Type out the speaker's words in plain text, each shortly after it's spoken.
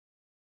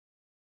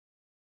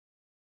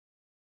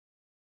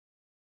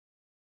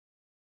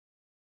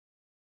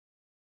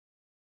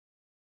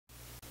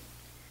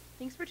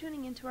Thanks for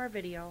tuning into our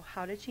video,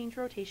 How to Change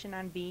Rotation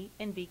on V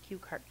and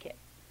VQ Cart Kit.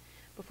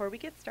 Before we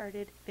get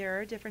started, there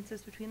are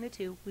differences between the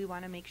two we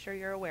want to make sure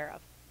you're aware of.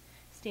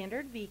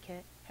 Standard V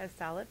kit has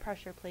solid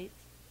pressure plates,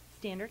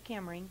 standard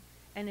cam ring,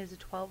 and is a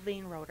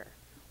 12-vane rotor,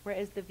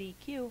 whereas the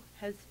VQ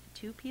has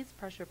 2-piece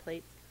pressure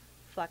plates,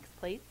 flex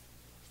plates,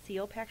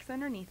 seal packs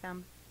underneath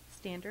them,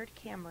 standard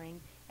cam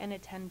ring, and a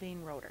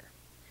 10-vane rotor.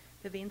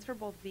 The vanes for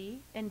both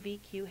V and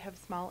VQ have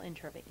small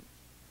intervanes.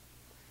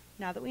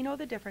 Now that we know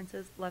the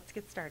differences, let's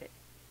get started.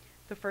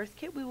 The first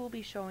kit we will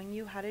be showing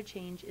you how to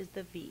change is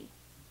the V.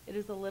 It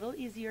is a little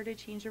easier to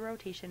change the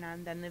rotation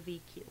on than the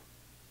VQ.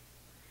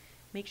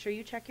 Make sure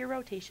you check your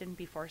rotation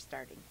before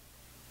starting.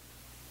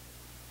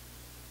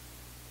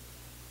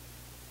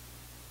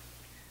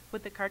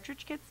 With the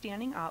cartridge kit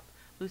standing up,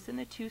 loosen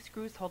the 2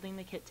 screws holding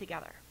the kit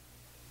together.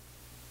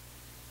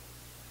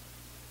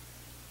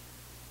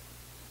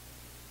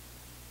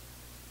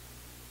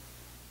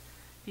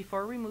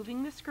 Before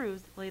removing the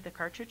screws, lay the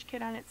cartridge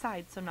kit on its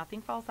side so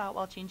nothing falls out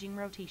while changing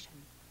rotation.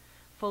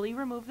 Fully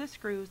remove the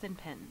screws and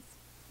pins.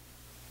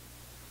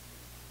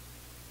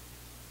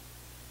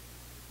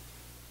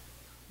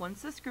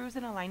 Once the screws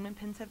and alignment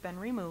pins have been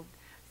removed,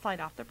 slide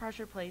off the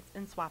pressure plates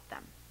and swap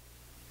them.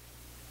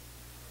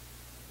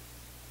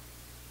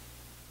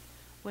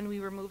 When we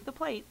remove the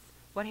plates,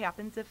 what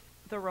happens if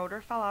the rotor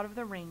fell out of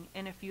the ring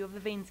and a few of the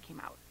vanes came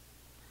out?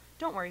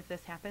 Don't worry if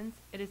this happens,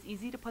 it is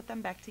easy to put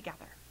them back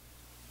together.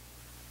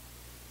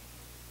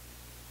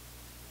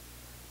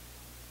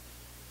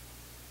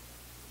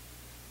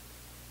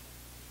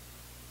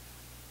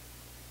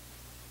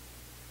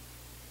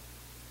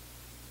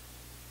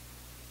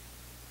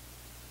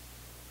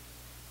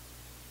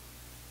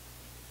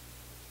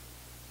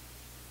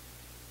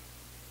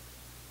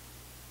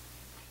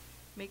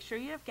 Make sure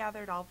you have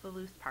gathered all of the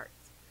loose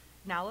parts.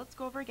 Now let's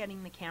go over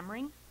getting the cam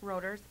ring,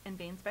 rotors, and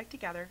vanes back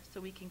together so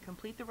we can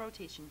complete the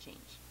rotation change.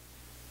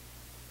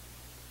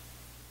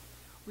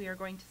 We are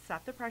going to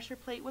set the pressure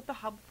plate with the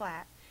hub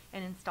flat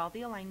and install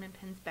the alignment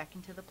pins back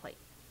into the plate.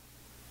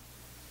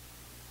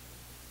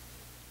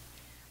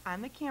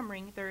 On the cam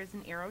ring, there is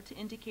an arrow to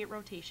indicate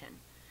rotation.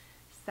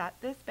 Set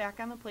this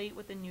back on the plate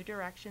with the new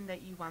direction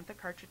that you want the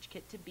cartridge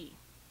kit to be.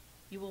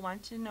 You will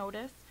want to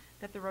notice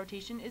that the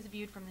rotation is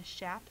viewed from the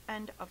shaft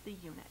end of the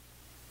unit.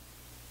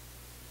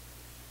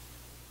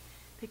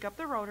 Pick up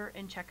the rotor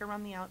and check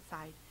around the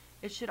outside.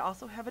 It should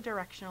also have a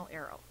directional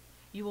arrow.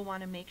 You will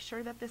want to make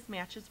sure that this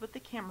matches with the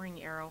cam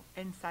ring arrow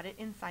and set it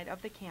inside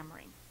of the cam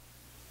ring.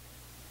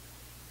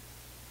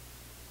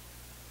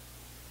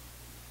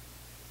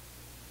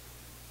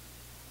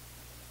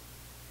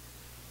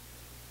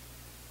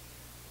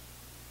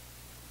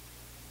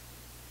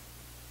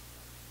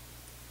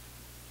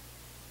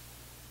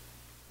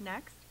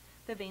 Next,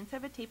 the vanes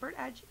have a tapered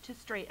edge to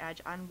straight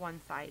edge on one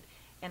side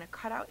and a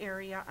cutout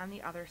area on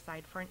the other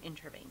side for an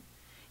intervane.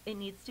 It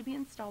needs to be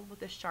installed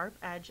with a sharp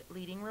edge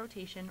leading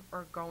rotation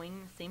or going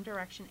in the same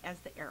direction as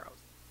the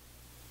arrows.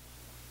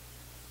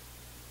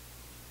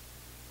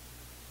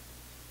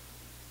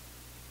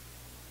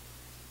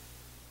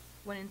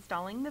 When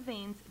installing the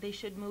vanes, they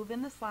should move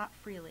in the slot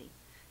freely.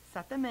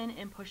 Set them in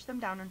and push them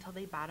down until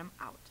they bottom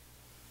out.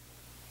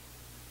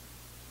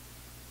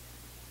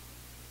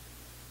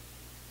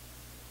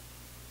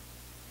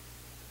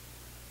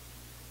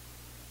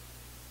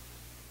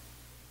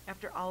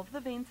 After all of the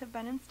vanes have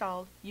been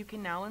installed, you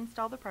can now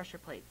install the pressure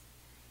plates.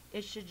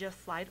 It should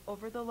just slide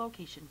over the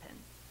location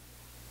pins.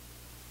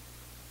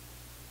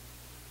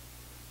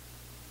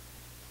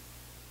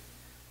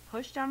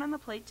 Push down on the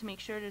plate to make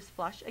sure it is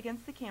flush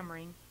against the cam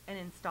ring and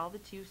install the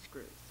 2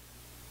 screws.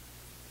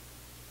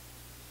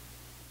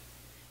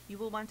 You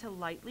will want to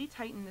lightly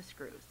tighten the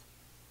screws.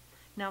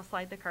 Now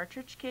slide the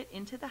cartridge kit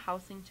into the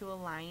housing to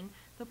align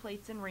the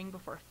plates and ring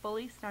before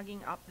fully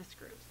snugging up the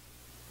screws.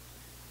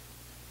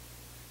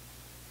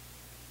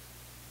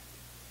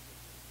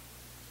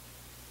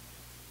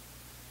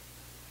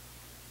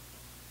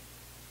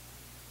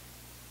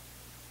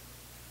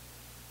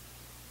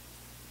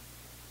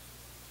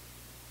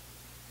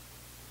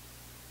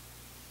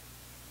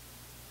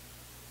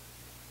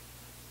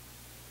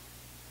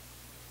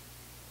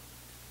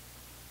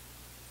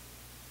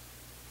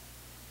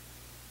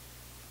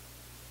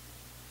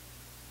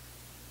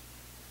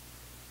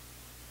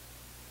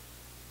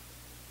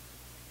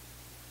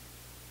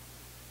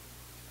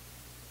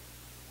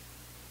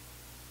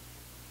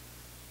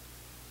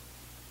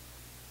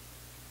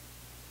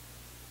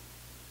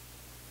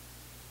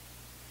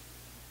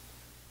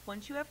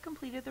 Once you have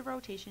completed the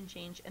rotation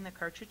change and the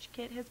cartridge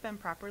kit has been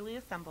properly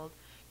assembled,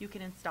 you can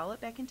install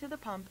it back into the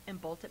pump and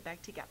bolt it back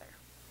together.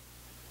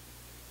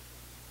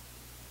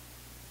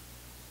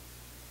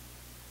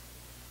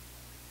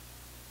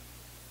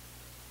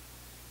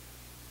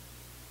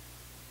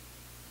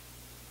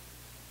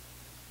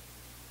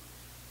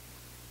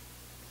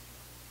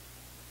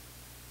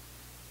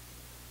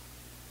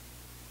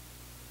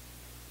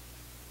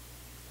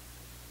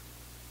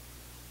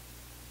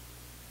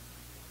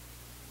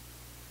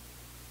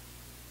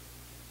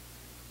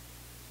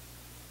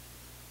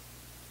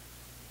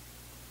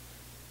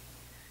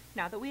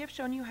 Now that we have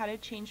shown you how to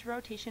change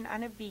rotation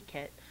on a V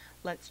kit,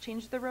 let's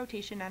change the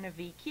rotation on a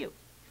VQ.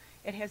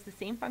 It has the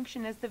same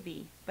function as the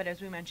V, but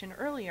as we mentioned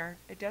earlier,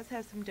 it does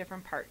have some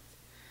different parts.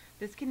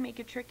 This can make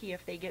it tricky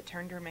if they get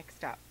turned or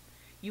mixed up.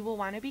 You will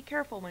want to be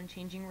careful when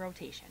changing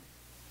rotation.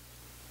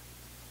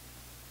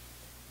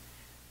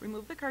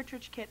 Remove the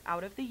cartridge kit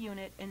out of the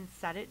unit and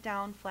set it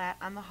down flat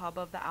on the hub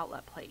of the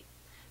outlet plate,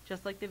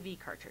 just like the V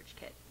cartridge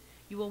kit.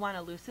 You will want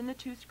to loosen the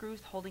two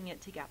screws holding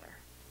it together.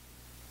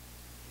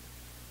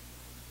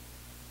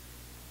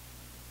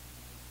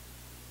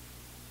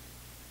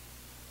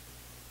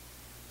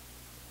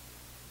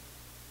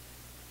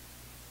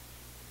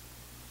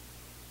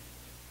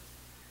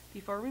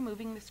 Before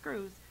removing the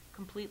screws,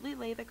 completely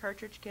lay the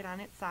cartridge kit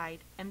on its side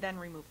and then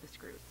remove the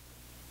screws.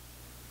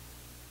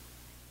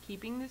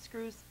 Keeping the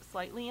screws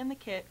slightly in the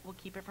kit will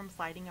keep it from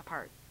sliding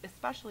apart,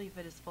 especially if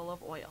it is full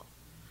of oil.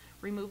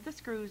 Remove the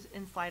screws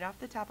and slide off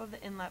the top of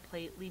the inlet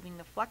plate, leaving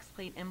the flex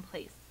plate in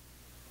place.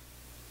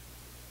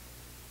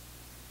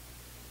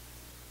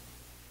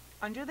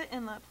 Under the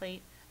inlet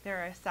plate, there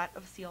are a set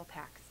of seal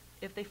packs.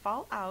 If they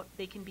fall out,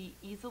 they can be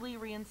easily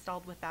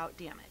reinstalled without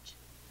damage.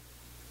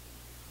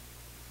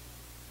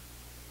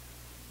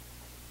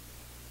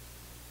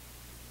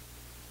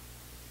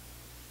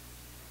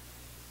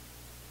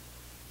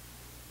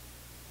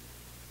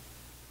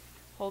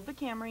 Hold the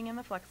cam ring and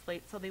the flex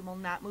plate so they will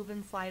not move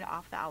and slide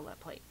off the outlet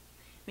plate.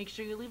 Make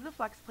sure you leave the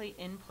flex plate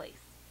in place.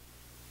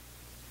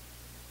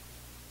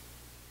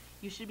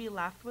 You should be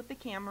left with the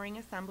cam ring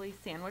assembly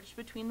sandwiched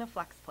between the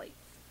flex plates.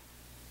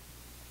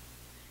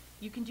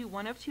 You can do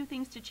one of two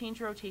things to change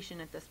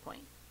rotation at this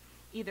point.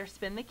 Either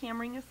spin the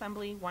cam ring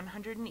assembly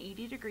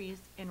 180 degrees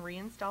and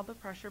reinstall the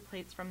pressure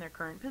plates from their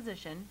current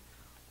position,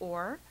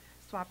 or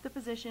swap the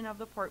position of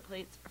the port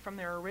plates from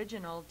their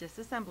original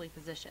disassembly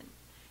position.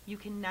 You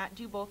cannot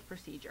do both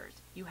procedures.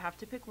 You have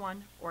to pick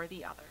one or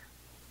the other.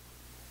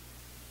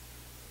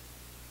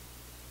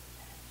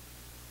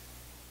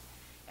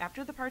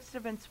 After the parts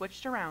have been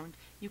switched around,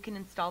 you can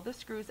install the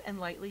screws and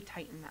lightly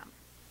tighten them.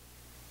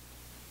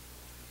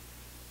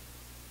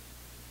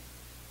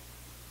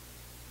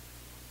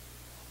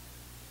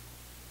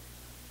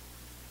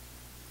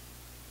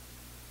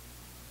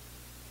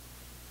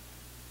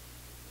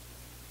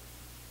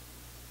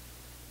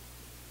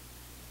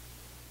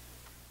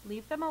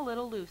 Leave them a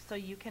little loose so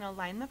you can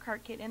align the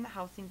cart kit in the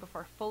housing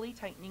before fully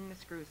tightening the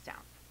screws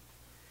down.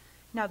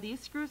 Now these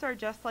screws are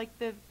just like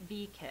the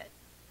V kit.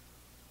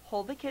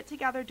 Hold the kit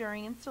together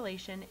during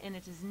installation and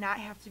it does not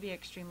have to be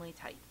extremely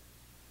tight.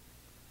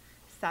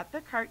 Set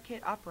the cart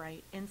kit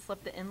upright and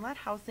slip the inlet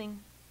housing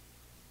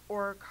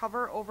or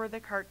cover over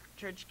the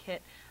cartridge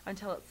kit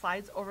until it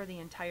slides over the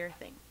entire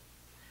thing.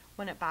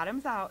 When it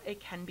bottoms out, it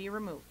can be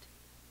removed.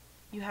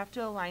 You have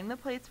to align the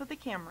plates with the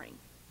cam ring.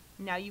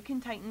 Now you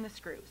can tighten the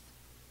screws.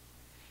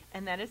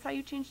 And that is how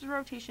you change the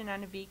rotation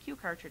on a VQ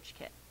cartridge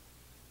kit.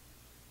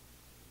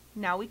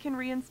 Now we can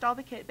reinstall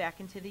the kit back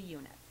into the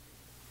unit.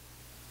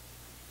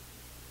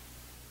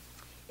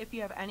 If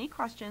you have any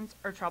questions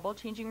or trouble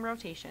changing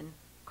rotation,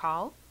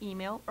 call,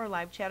 email, or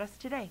live chat us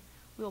today.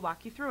 We'll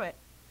walk you through it.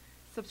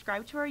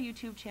 Subscribe to our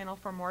YouTube channel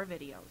for more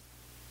videos.